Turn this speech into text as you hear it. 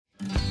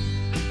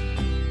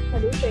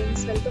Hello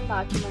friends, welcome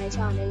back to my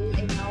channel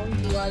and now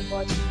you are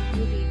watching a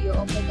new video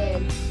of hotel.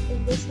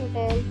 In this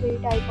hotel, three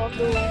type of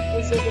room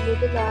is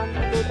available on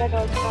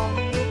agoda.com.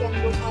 You can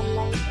book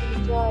online and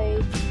enjoy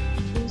it.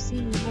 To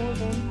see more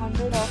than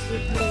 100 of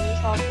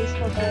reviews of this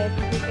hotel,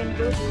 you can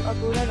go to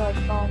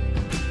agoda.com.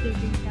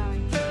 Check-in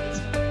time is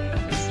 12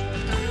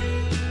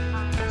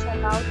 and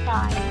check-out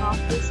time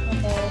of this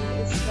hotel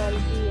is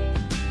 12 p.m.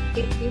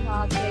 If you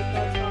have checked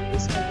out from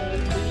this hotel,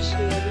 please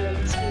share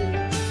your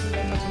experience in the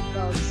comment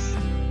box.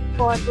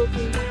 For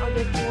booking or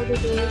get more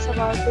details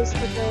about this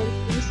hotel,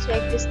 please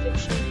check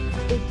description.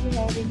 If you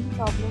have any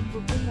problem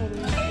booking a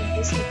room in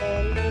this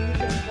hotel, then you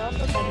can drop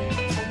a comment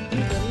and we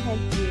will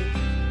help you.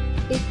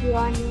 If you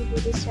are new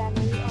to this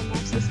channel or not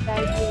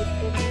subscribed yet,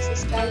 then please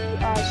subscribe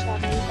to our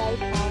channel right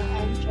now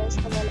and press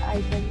the bell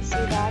icon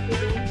so that you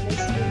don't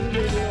miss any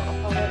video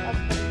of our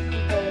upcoming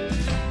hotel.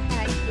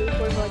 Thank you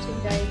for watching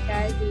the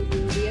entire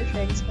video. Dear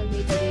friends, will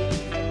meet again.